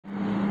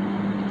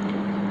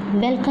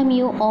Welcome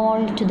you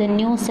all to the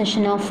new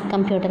session of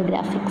computer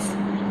graphics.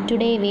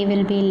 Today we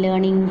will be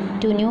learning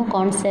two new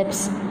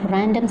concepts,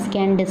 random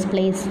scan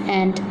displays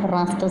and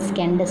raster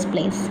scan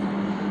displays.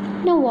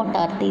 Now what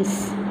are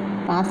these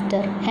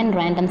raster and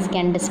random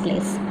scan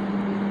displays?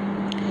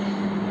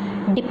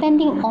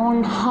 Depending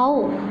on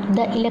how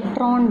the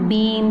electron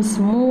beams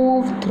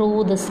move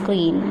through the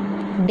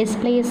screen,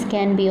 displays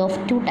can be of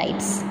two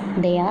types.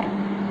 They are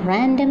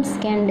random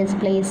scan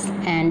displays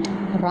and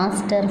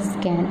raster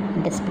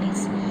scan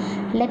displays.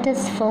 Let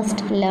us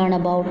first learn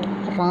about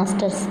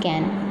raster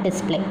scan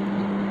display.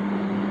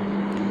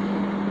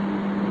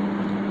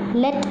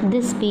 Let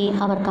this be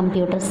our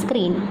computer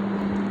screen,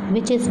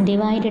 which is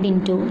divided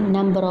into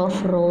number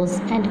of rows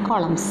and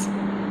columns.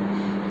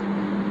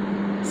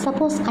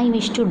 Suppose I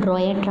wish to draw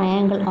a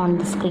triangle on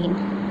the screen.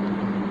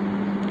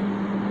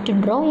 To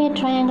draw a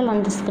triangle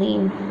on the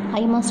screen,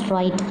 I must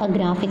write a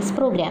graphics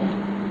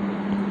program.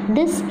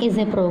 This is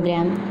a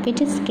program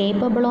which is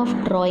capable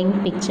of drawing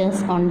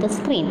pictures on the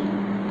screen,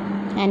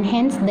 and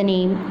hence the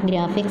name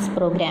graphics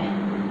program.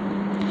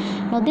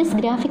 Now this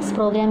graphics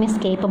program is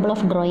capable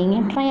of drawing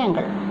a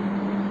triangle.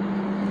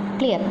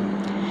 Clear?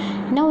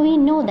 Now we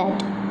know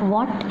that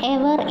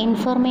whatever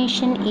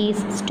information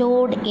is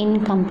stored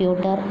in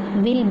computer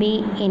will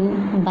be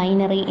in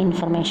binary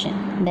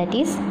information, that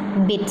is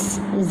bits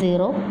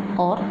 0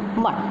 or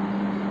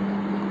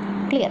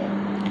 1. Clear?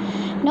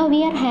 Now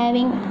we are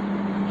having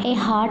a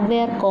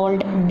hardware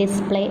called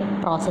display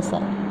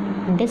processor.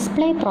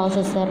 Display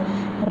processor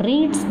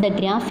reads the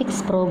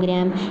graphics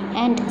program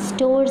and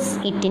stores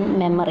it in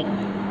memory.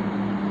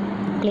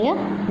 Clear?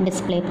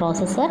 Display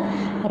processor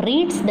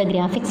reads the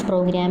graphics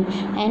program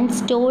and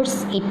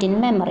stores it in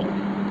memory.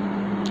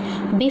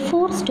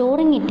 Before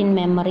storing it in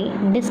memory,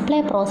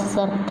 display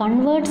processor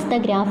converts the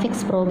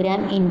graphics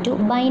program into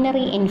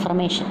binary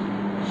information.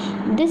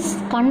 This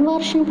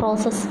conversion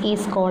process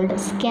is called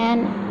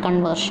scan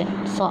conversion.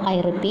 So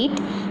I repeat,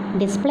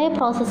 display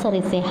processor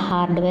is a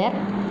hardware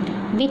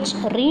which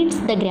reads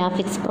the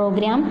graphics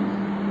program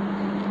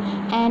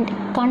and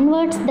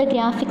converts the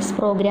graphics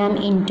program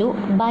into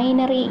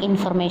binary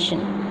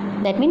information.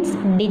 That means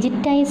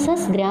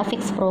digitizes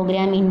graphics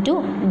program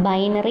into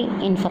binary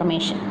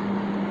information.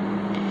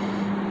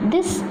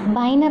 This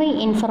binary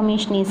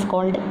information is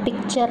called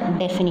picture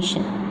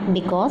definition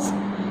because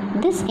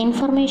this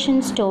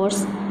information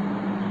stores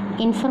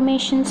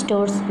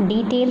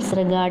details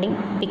regarding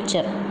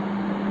picture.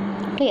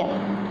 Clear?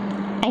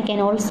 I can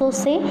also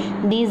say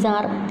these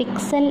are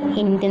pixel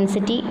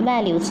intensity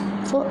values.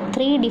 So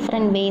three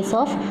different ways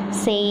of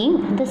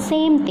saying the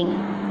same thing.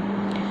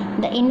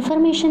 The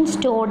information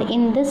stored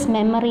in this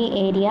memory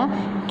area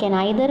can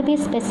either be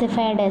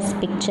specified as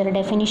picture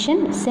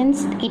definition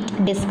since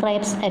it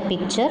describes a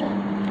picture,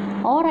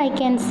 or I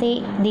can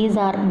say these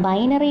are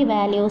binary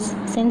values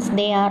since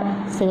they are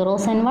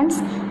zeros and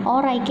ones,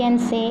 or I can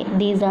say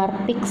these are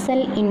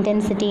pixel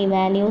intensity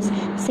values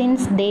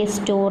since they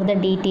store the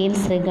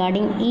details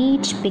regarding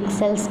each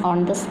pixels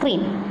on the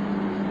screen.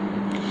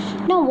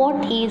 Now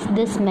what is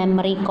this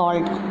memory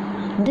called?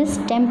 This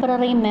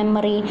temporary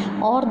memory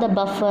or the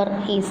buffer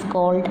is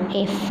called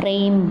a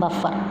frame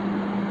buffer.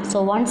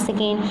 So once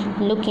again,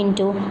 look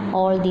into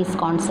all these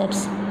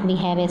concepts. We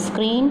have a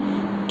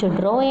screen. To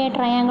draw a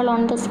triangle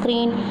on the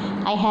screen,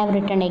 I have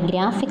written a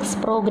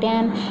graphics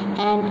program,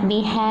 and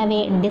we have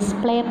a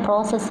display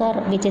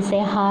processor which is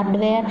a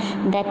hardware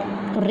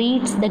that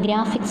reads the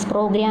graphics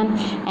program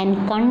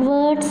and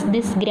converts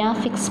this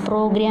graphics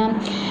program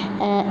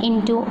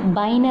into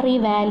binary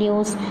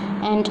values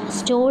and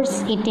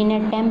stores it in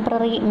a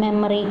temporary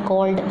memory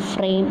called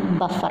frame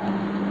buffer.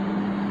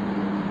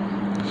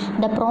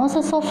 The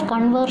process of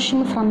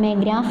conversion from a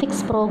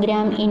graphics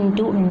program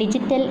into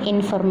digital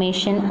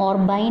information or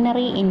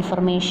binary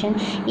information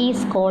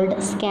is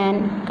called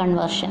scan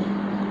conversion.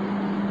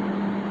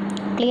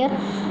 Clear?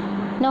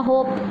 Now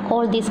hope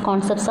all these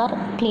concepts are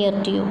clear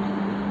to you.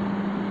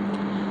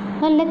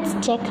 Now let's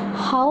check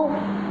how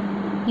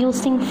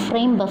using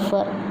frame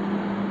buffer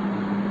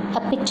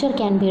a picture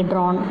can be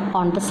drawn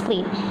on the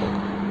screen.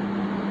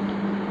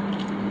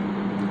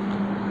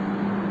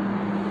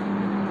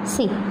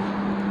 See.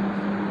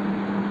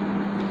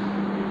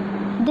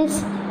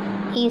 This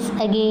is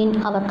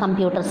again our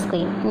computer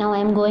screen. Now I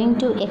am going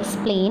to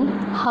explain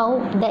how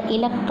the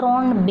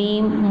electron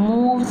beam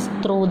moves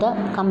through the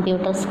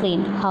computer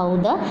screen. How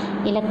the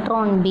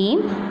electron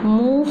beam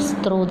moves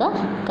through the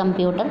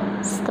computer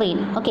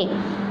screen. Okay.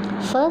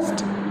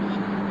 First,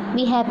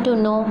 we have to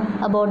know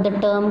about the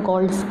term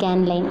called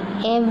scan line.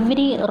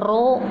 Every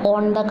row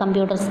on the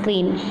computer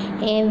screen,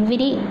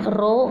 every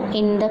row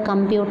in the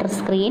computer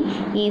screen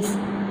is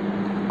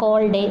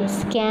called a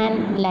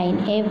scan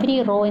line.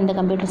 Every row in the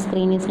computer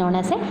screen is known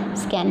as a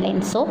scan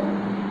line. So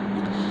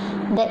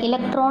the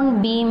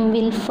electron beam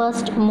will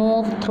first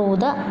move through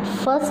the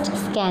first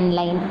scan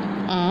line,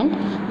 and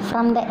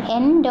from the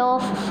end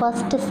of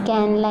first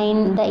scan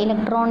line the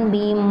electron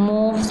beam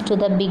moves to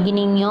the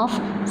beginning of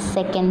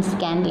second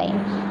scan line.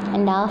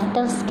 and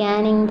after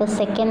scanning the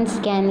second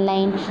scan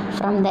line,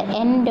 from the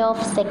end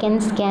of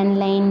second scan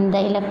line the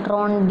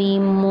electron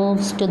beam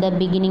moves to the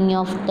beginning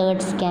of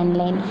third scan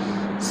line.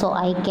 So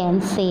I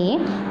can say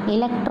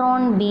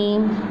electron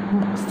beam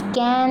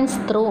scans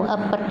through a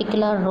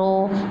particular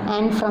row,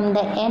 and from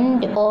the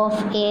end of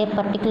a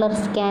particular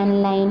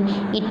scan line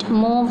it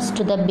moves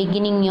to the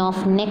beginning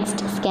of next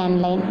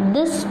scan line.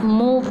 This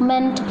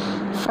movement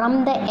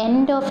from the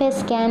end of a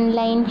scan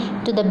line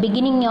to the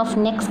beginning of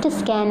next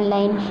scan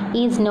line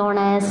is known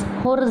as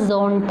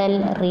horizontal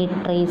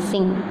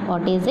retracing.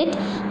 What is it?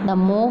 The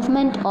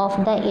movement of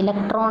the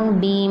electron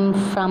beam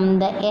from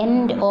the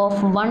end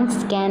of one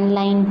scan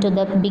line to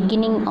the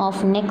beginning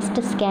of next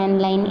scan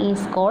line is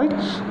called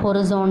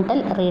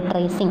horizontal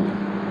retracing.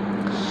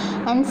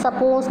 And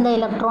suppose the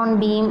electron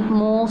beam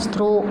moves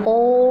through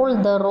all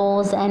the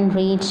rows and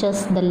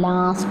reaches the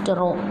last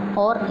row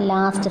or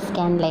last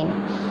scan line.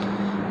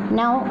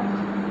 Now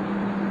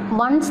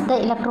once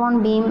the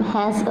electron beam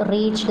has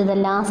reached the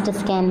last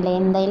scan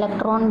line, the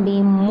electron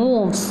beam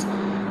moves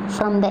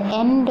from the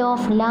end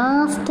of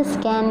last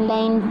scan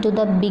line to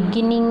the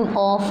beginning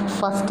of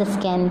first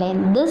scan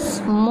line. This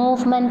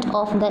movement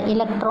of the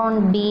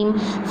electron beam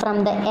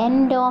from the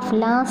end of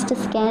last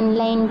scan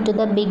line to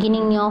the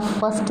beginning of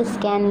first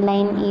scan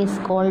line is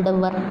called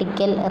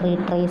vertical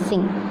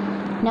retracing.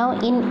 Now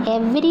in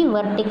every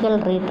vertical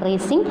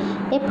retracing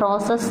a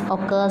process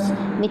occurs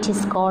which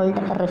is called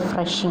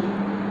refreshing,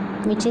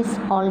 which is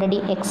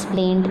already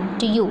explained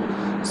to you.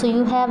 So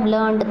you have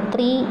learned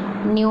 3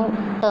 new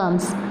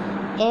terms.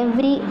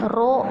 Every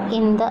row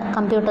in the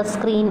computer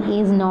screen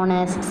is known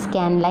as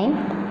scan line.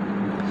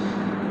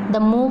 The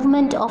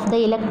movement of the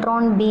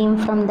electron beam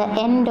from the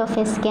end of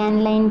a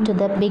scan line to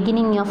the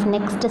beginning of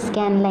next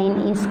scan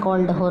line is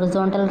called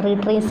horizontal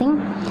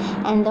retracing,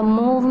 and the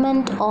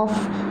movement of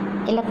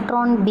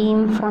electron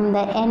beam from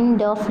the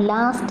end of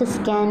last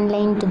scan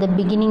line to the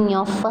beginning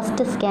of first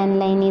scan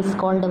line is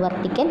called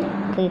vertical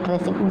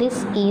retracing.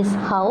 This is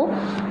how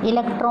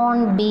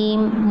electron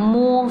beam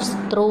moves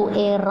through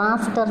a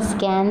raster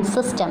scan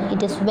system.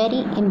 It is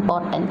very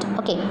important.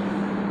 Okay.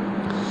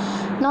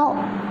 Now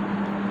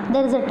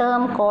there is a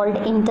term called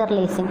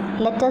interlacing.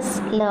 Let us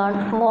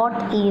learn what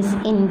is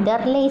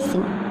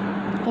interlacing.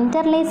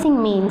 Interlacing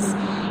means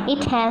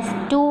it has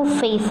 2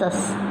 phases.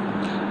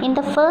 In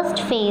the first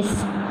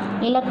phase,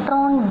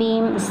 electron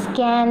beam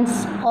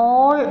scans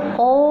all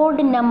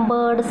odd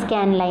numbered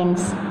scan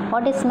lines.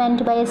 What is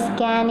meant by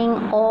scanning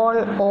all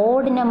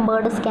odd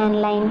numbered scan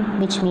line?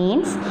 Which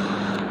means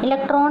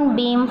electron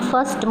beam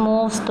first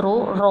moves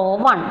through row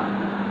 1.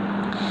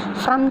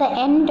 From the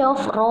end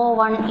of row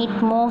 1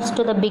 it moves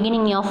to the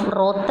beginning of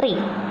row 3.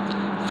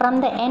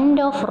 From the end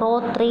of row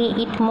 3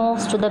 it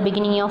moves to the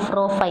beginning of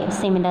row 5.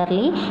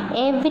 Similarly,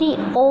 every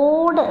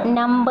odd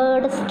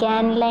numbered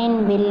scan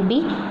line will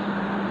be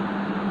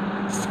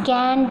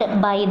scanned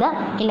by the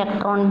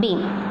electron beam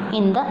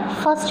in the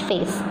first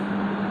phase.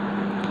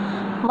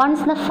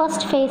 Once the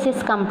first phase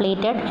is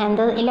completed and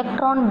the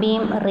electron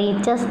beam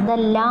reaches the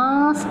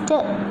last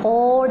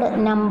odd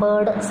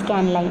numbered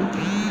scan line,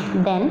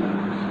 then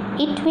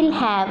it will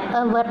have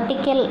a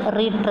vertical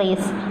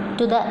retrace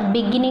to the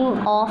beginning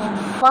of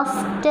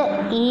first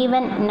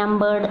even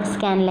numbered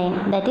scan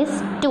line, that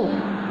is 2.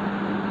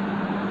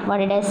 What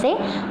did I say?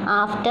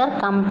 After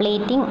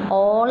completing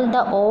all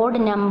the odd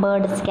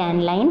numbered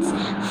scan lines,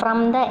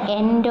 from the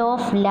end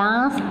of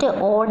last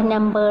odd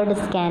numbered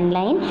scan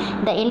line,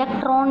 the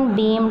electron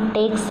beam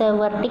takes a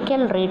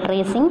vertical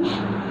retracing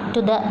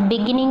to the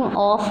beginning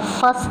of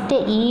first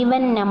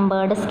even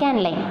numbered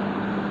scan line.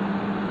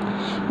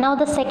 Now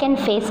the second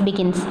phase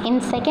begins. In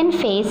second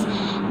phase,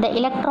 the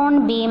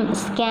electron beam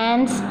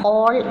scans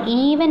all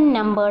even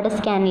numbered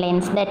scan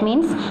lines. That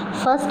means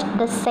first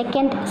the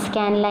second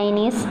scan line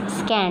is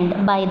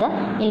scanned by the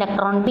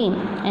electron beam,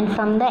 and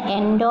from the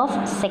end of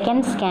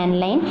second scan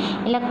line,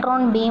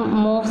 electron beam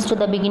moves to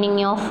the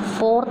beginning of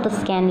fourth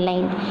scan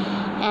line,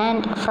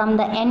 and from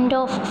the end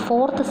of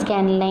fourth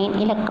scan line,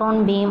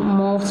 electron beam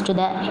moves to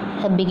the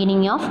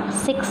beginning of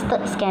sixth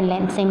scan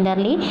line.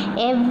 Similarly,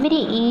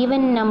 every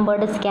even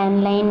numbered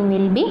scan line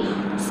will be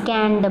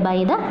scanned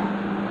by the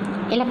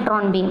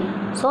electron beam.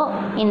 So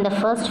in the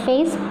first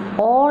phase,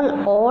 all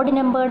odd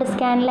numbered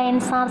scan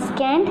lines are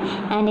scanned,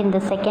 and in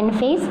the second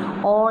phase,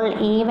 all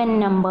even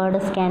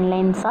numbered scan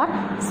lines are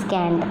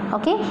scanned.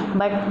 Okay,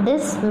 but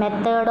this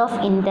method of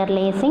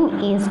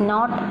interlacing is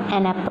not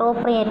an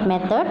appropriate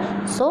method.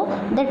 So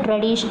the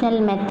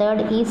traditional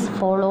method is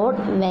followed,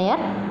 where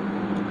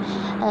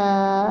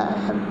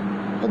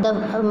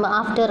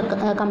after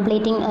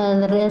completing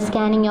the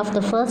scanning of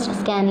the first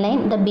scan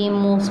line, the beam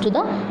moves to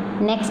the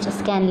next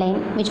scan line,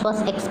 which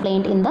was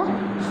explained in the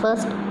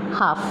first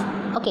half.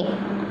 Okay,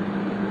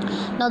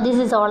 now this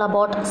is all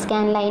about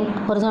scan line,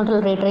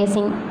 horizontal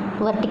retracing,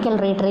 vertical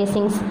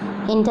retracings,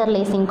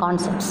 interlacing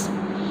concepts.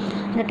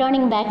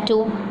 Returning back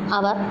to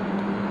our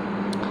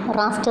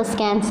raster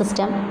scan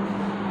system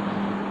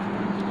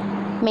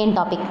main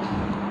topic.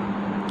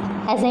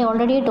 as I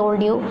already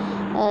told you,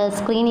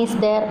 screen is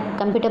there,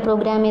 computer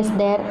program is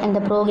there, and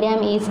the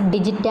program is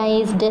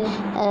digitized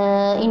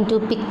into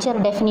picture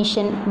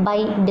definition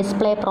by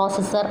display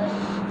processor,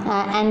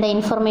 and the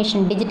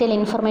information, digital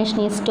information,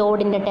 is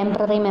stored in the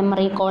temporary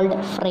memory called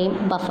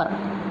frame buffer.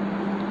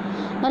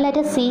 Now let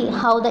us see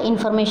how the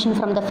information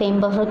from the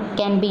frame buffer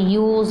can be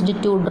used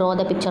to draw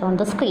the picture on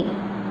the screen.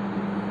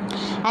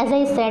 As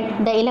I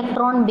said, the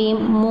electron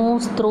beam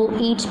moves through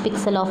each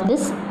pixel of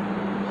this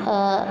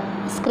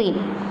screen.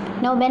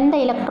 Now when the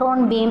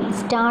electron beam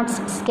starts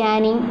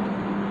scanning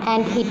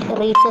and it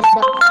reaches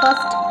the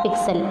first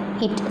pixel,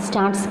 it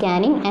starts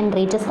scanning and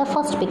reaches the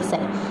first pixel.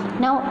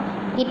 Now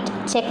it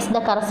checks the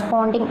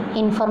corresponding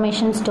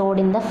information stored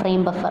in the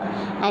frame buffer,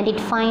 and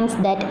it finds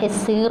that a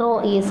 0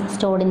 is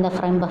stored in the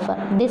frame buffer.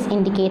 This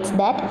indicates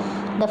that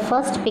the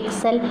first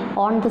pixel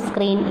on the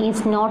screen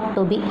is not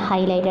to be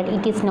highlighted.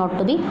 It is not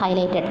to be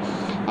highlighted.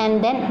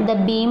 And then the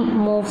beam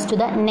moves to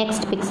the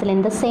next pixel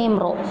in the same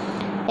row.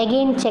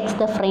 Again checks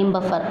the frame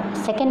buffer.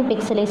 Second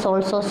pixel is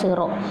also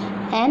 0,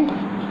 and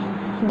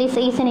this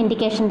is an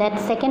indication that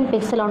second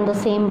pixel on the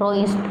same row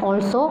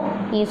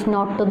is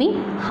not to be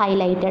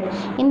highlighted.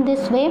 In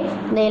this way,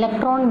 the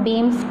electron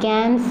beam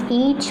scans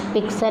each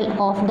pixel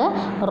of the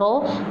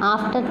row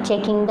after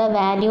checking the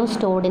value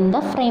stored in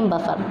the frame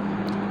buffer.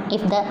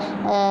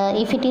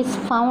 If it is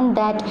found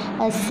that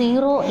a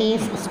 0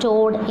 is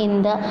stored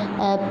in the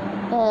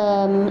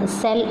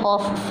cell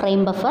of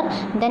frame buffer,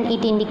 then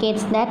it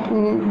indicates that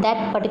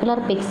that particular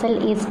pixel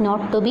is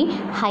not to be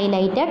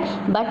highlighted.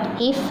 But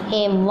if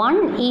a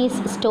 1 is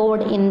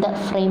stored in the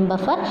frame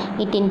buffer,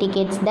 it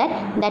indicates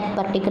that that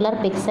particular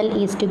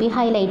pixel is to be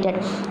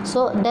highlighted.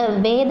 So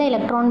the way the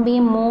electron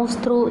beam moves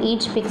through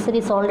each pixel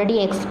is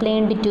already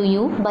explained to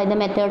you by the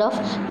method of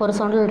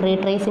horizontal ray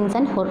tracings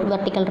and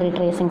vertical ray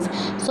tracings.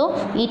 So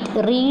it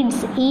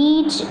reads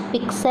each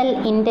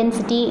pixel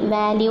intensity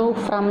value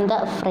from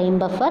the frame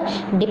buffer.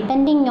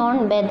 Depending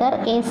on whether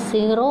a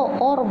 0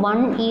 or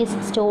 1 is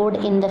stored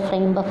in the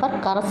frame buffer,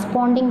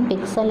 corresponding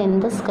pixel in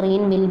the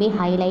screen will be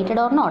highlighted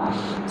or not.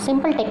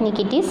 Simple technique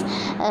it is.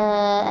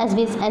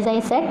 As I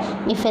said,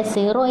 if a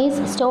 0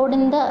 is stored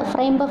in the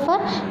frame buffer,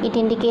 it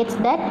indicates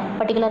that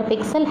particular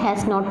pixel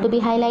has not to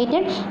be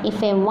highlighted.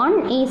 If a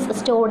 1 is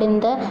stored in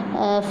the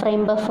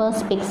frame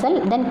buffer's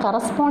pixel, then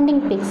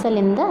corresponding pixel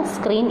in the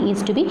screen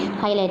is to be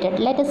highlighted.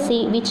 Let us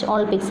see which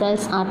all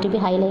pixels are to be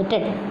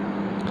highlighted.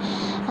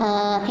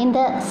 In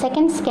the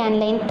second scan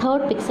line,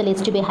 third pixel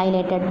is to be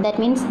highlighted. That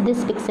means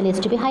this pixel is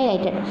to be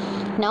highlighted.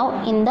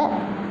 Now in the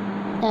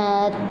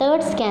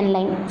third scan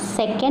line,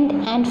 second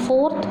and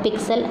fourth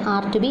pixel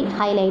are to be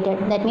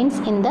highlighted. That means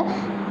in the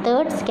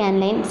third scan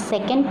line,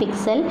 second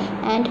pixel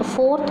and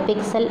fourth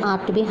pixel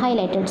are to be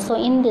highlighted. So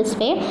in this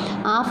way,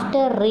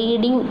 after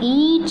reading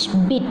each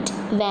bit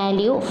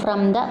value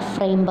from the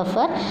frame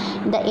buffer,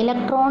 the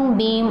electron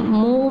beam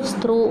moves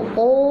through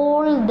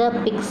all the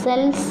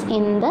pixels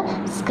in the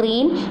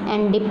screen,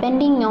 and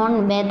depending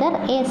on whether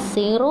a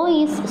 0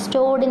 is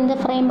stored in the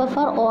frame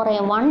buffer or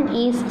a 1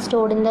 is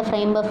stored in the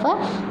frame buffer,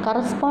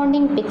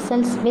 corresponding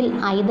pixels will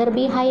either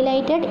be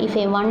highlighted if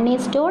a 1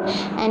 is stored,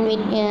 and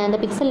the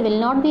pixel will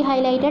not be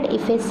highlighted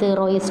if a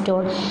 0 is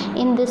stored.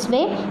 In this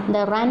way,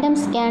 the raster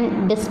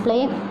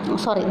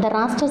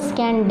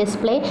scan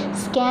display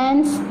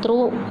scans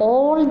through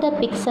all the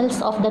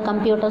pixels of the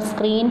computer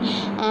screen,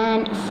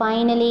 and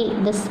finally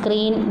the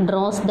screen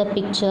draws the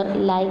picture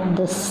like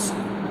this.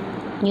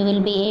 You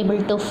will be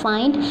able to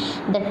find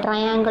the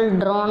triangle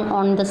drawn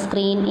on the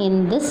screen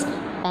in this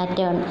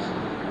pattern.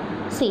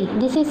 See,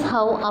 this is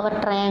how our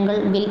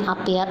triangle will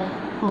appear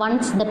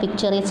once the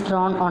picture is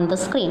drawn on the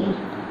screen.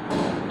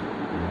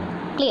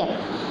 Clear?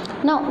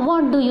 Now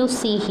what do you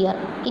see here?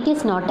 It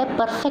is not a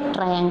perfect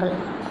triangle.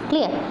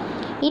 Clear?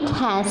 It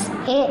has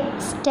a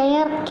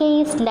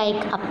staircase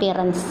like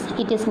appearance.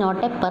 It is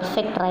not a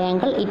perfect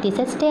triangle. It is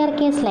a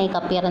staircase like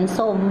appearance.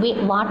 So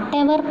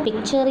whatever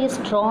picture is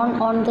drawn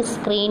on the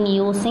screen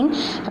using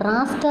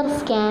raster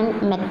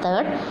scan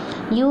method,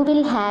 you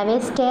will have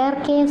a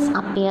staircase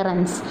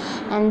appearance,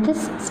 and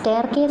this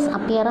staircase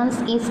appearance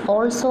is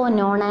also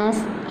known as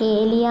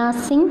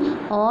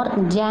aliasing or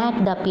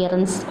jagged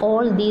appearance.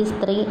 All these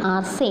three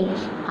are same.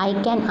 I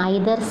can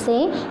either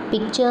say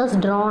pictures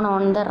drawn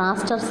on the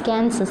raster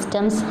scan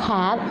systems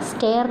have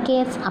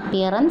staircase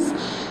appearance,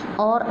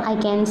 or I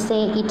can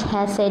say it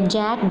has a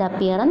jagged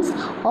appearance,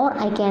 or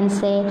I can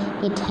say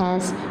it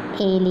has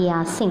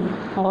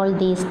aliasing. All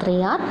these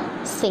three are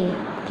same.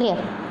 Clear?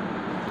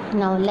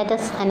 Now let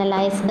us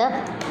analyze the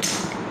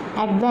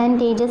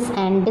advantages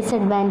and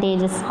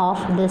disadvantages of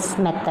this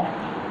method.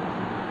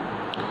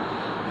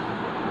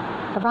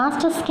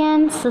 Raster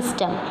scan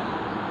system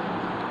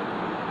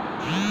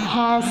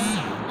has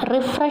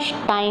refresh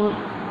time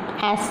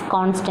as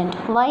constant.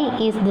 Why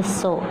is this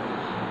so?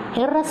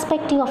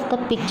 Irrespective of the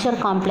picture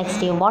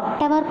complexity,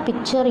 whatever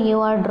picture you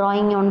are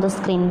drawing on the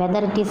screen,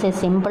 whether it is a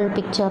simple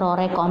picture or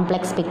a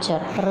complex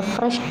picture,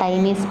 refresh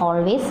time is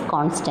always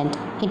constant.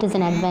 It is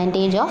an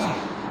advantage of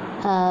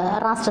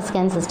raster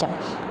scan system.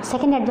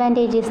 Second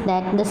advantage is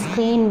that the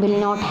screen will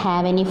not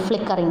have any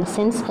flickering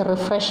since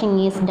refreshing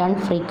is done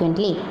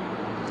frequently.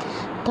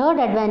 Third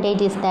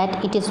advantage is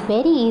that it is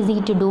very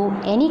easy to do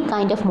any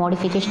kind of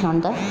modification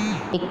on the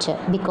picture,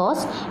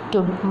 because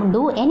to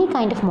do any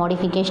kind of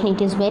modification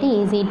it is very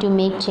easy to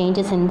make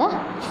changes in the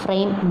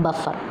frame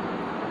buffer.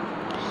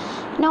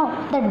 Now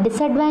the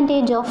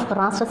disadvantage of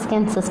raster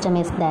scan system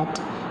is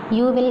that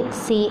you will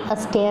see a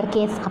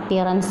staircase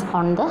appearance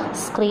on the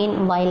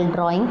screen while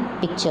drawing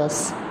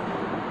pictures.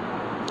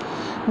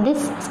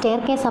 This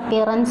staircase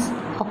appearance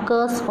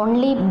occurs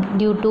only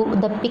due to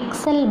the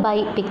pixel by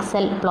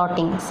pixel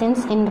plotting,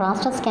 since in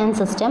raster scan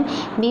system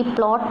we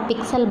plot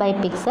pixel by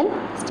pixel,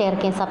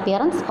 staircase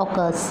appearance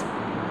occurs.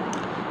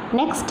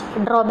 Next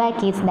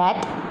drawback is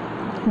that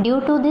due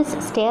to this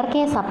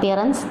staircase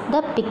appearance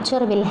the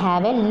picture will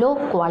have a low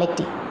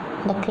quality.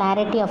 The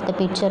clarity of the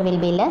picture will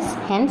be less,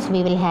 hence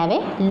we will have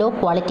a low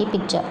quality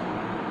picture.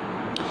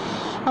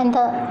 And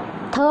the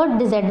third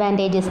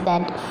disadvantage is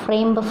that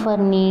frame buffer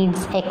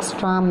needs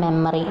extra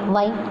memory.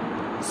 Why?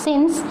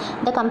 Since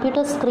the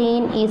computer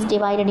screen is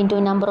divided into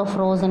a number of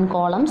rows and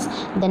columns,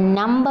 the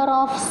number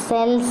of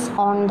cells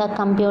on the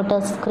computer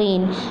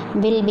screen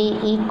will be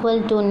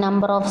equal to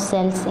number of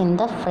cells in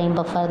the frame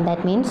buffer.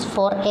 That means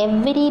for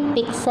every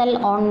pixel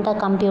on the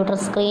computer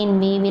screen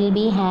we will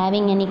be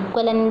having an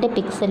equivalent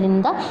pixel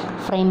in the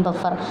frame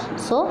buffer.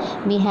 So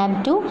we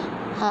have to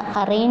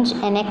arrange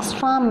an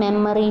extra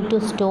memory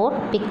to store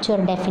picture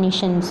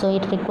definition, so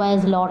it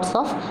requires lots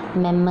of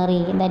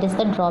memory. That is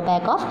the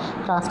drawback of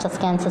raster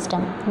scan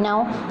system.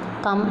 Now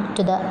come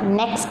to the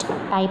next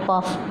type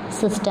of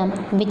system,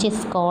 which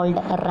is called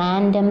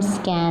random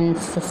scan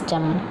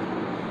system.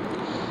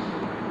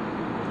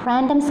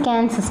 Random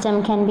scan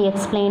system can be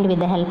explained with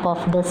the help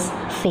of this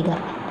figure.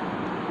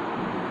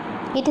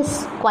 It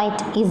is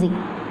quite easy.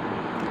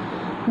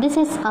 This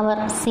is our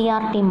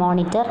CRT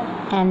monitor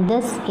and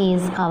this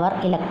is our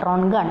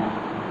electron gun.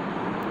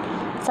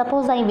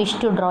 Suppose I wish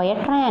to draw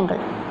a triangle.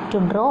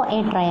 To draw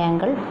a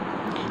triangle,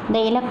 the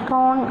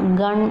electron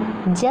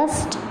gun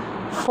just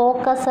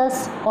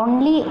focuses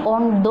only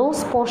on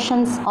those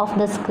portions of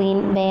the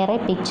screen where a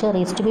picture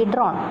is to be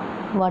drawn.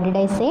 What did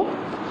I say?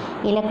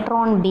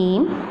 Electron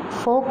beam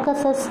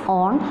focuses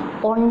on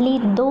only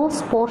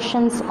those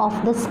portions of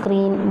the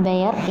screen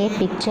where a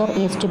picture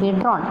is to be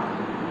drawn.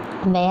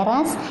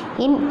 Whereas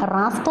in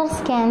raster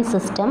scan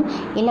system,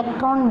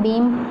 electron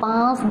beam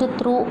passed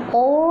through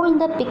all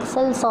the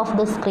pixels of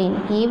the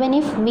screen, even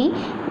if we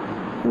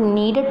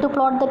needed to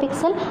plot the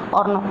pixel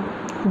or no.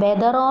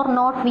 Whether or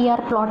not we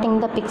are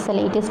plotting the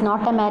pixel, it is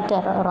not a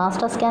matter.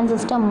 Raster scan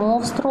system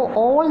moves through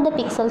all the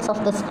pixels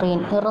of the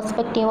screen,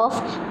 irrespective of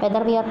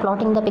whether we are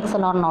plotting the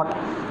pixel or not.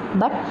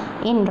 But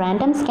in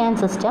random scan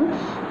system,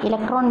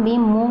 electron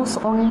beam moves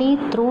only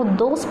through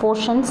those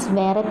portions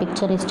where a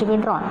picture is to be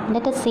drawn.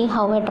 Let us see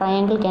how a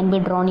triangle can be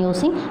drawn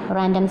using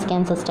random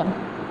scan system.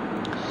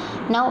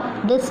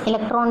 Now this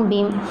electron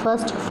beam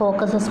first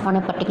focuses on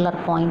a particular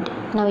point.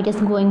 Now it is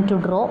going to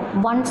draw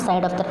one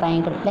side of the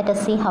triangle. Let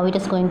us see how it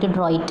is going to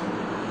draw it.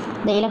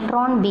 The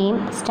electron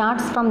beam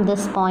starts from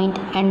this point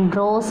and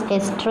draws a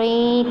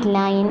straight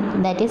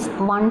line, that is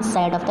one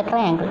side of the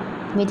triangle,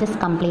 which is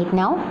complete.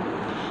 Now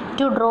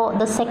to draw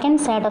the second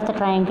side of the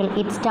triangle,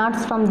 it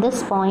starts from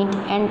this point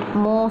and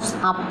moves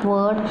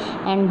upward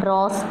and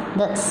draws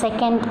the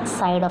second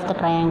side of the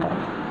triangle.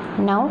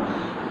 Now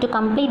to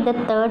complete the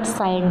third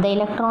side, the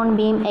electron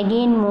beam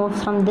again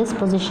moves from this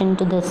position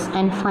to this,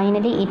 and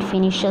finally it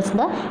finishes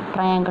the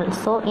triangle.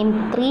 So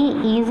in 3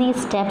 easy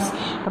steps,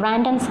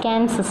 random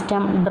scan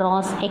system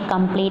draws a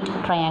complete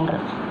triangle.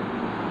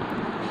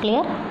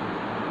 Clear?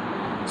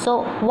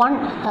 So one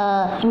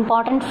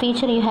important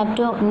feature you have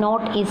to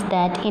note is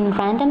that in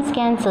random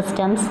scan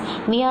systems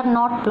we are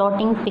not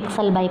plotting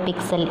pixel by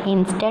pixel.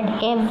 Instead,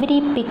 every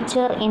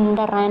picture in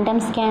the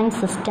random scan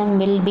system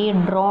will be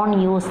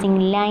drawn using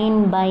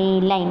line by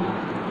line.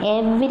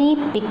 Every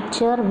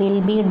picture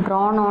will be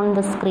drawn on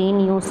the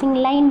screen using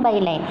line by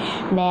line,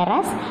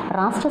 whereas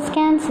raster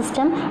scan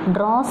system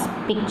draws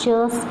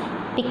pictures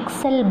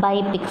pixel by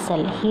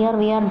pixel. Here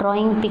we are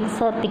drawing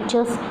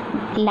pictures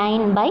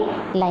line by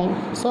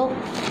line. So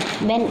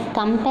when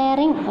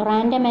comparing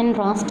random and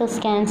raster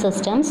scan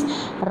systems,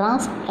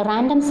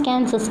 random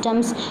scan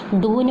systems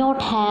do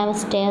not have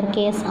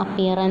staircase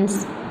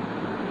appearance.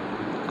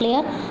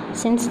 Clear?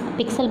 Since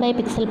pixel by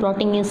pixel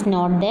plotting is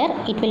not there,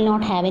 it will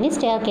not have any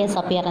staircase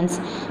appearance.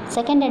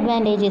 Second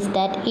advantage is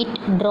that it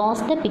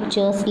draws the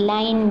pictures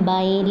line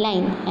by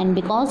line, and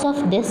because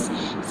of this,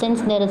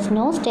 since there is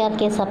no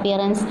staircase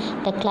appearance,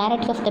 the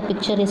clarity of the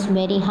picture is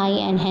very high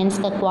and hence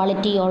the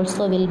quality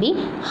also will be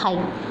high.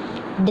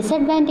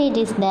 Disadvantage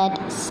is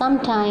that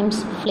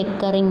sometimes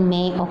flickering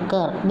may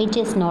occur, which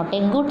is not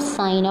a good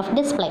sign of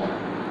display.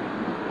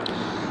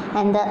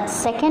 And the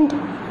second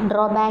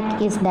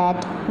drawback is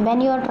that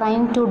when you are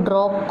trying to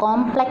draw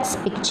complex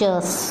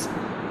pictures,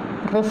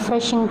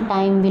 refreshing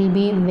time will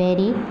be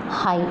very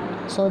high.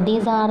 So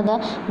these are the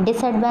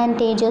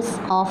disadvantages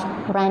of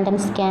random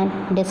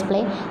scan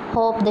display.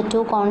 Hope the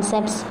two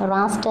concepts,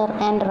 raster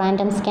and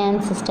random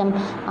scan system,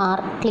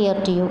 are clear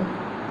to you.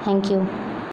 Thank you.